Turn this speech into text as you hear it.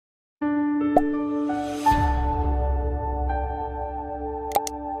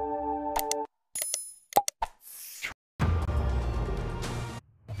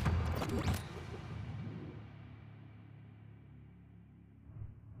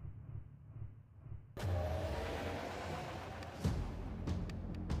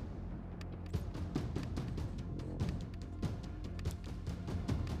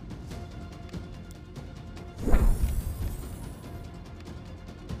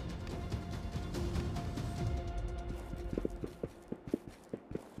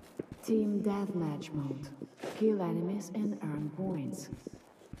Team Deathmatch mode. Kill enemies and earn points.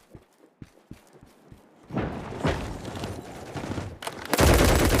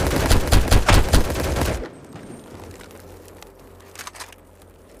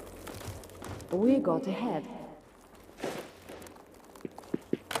 We got ahead.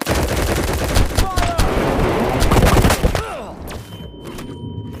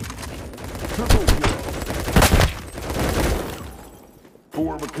 Triple kill.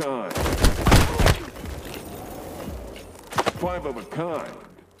 4 of a kind. 5 of a kind.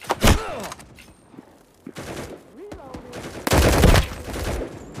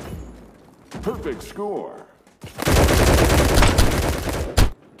 Perfect score.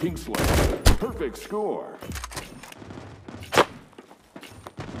 Kingslayer. Perfect score.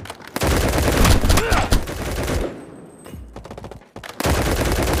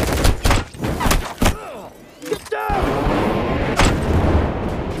 Get down!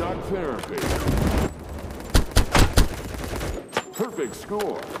 Shock therapy. Perfect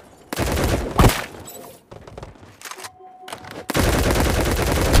score.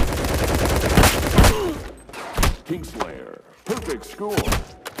 Kingslayer. Perfect score.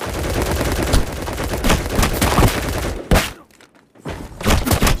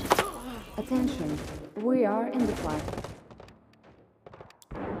 Attention, we are in the fight.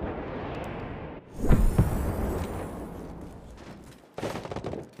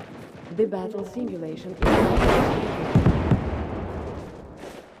 The battle simulation is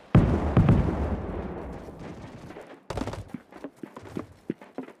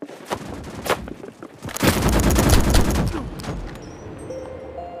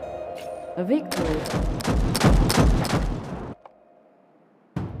a victory.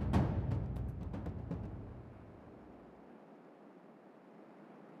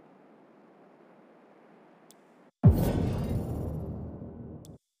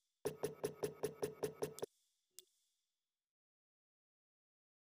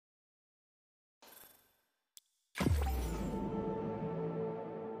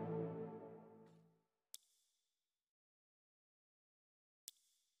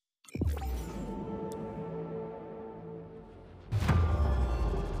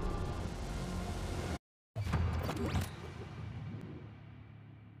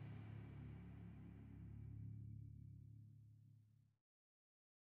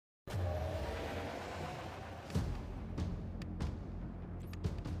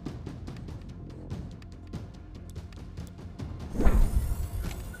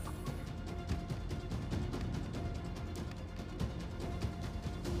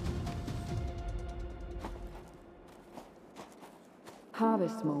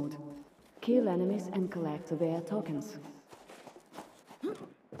 Harvest mode. Kill enemies and collect their tokens.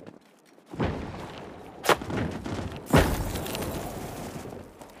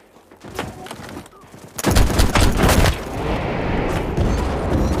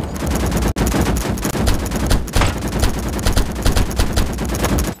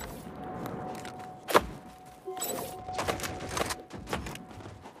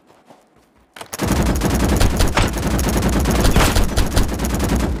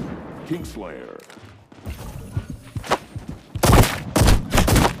 Kingslayer.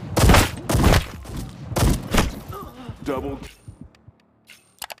 Double.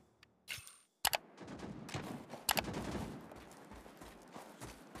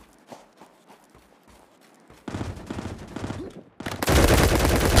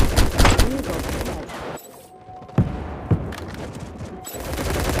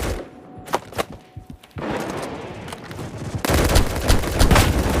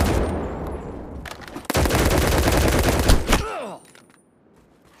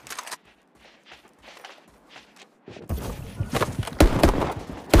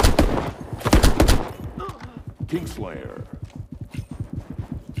 Kingslayer.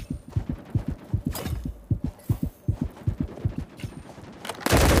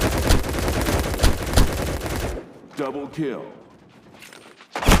 Double kill.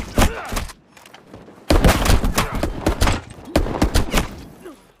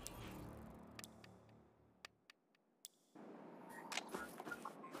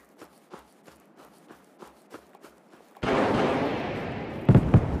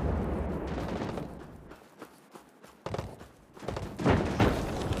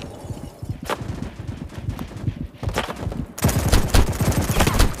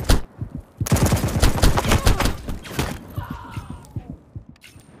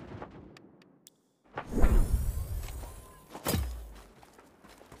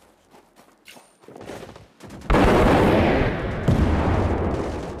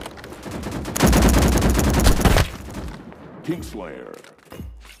 Kingslayer.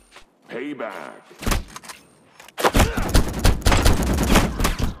 Payback.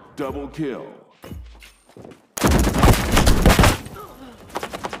 Double kill.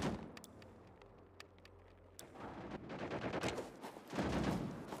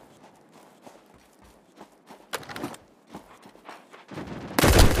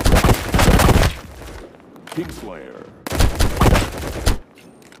 Kingslayer.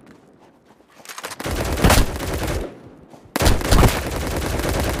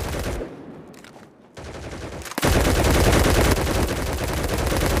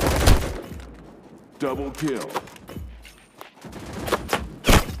 Double kill.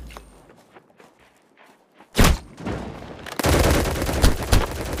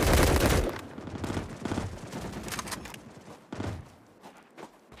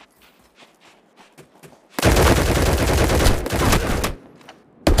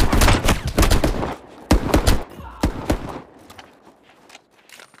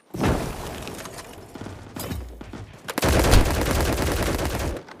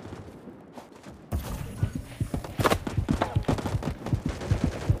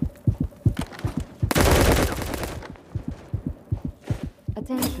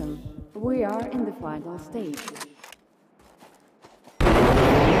 Attention, we are in the final stage.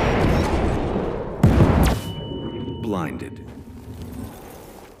 Blinded.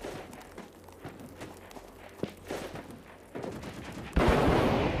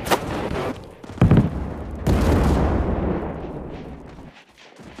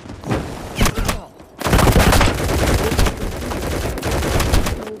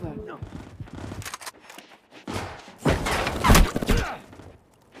 Over.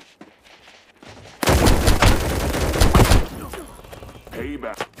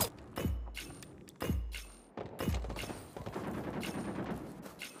 Payback.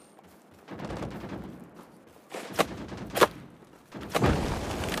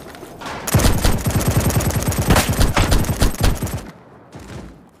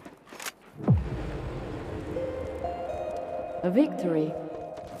 A victory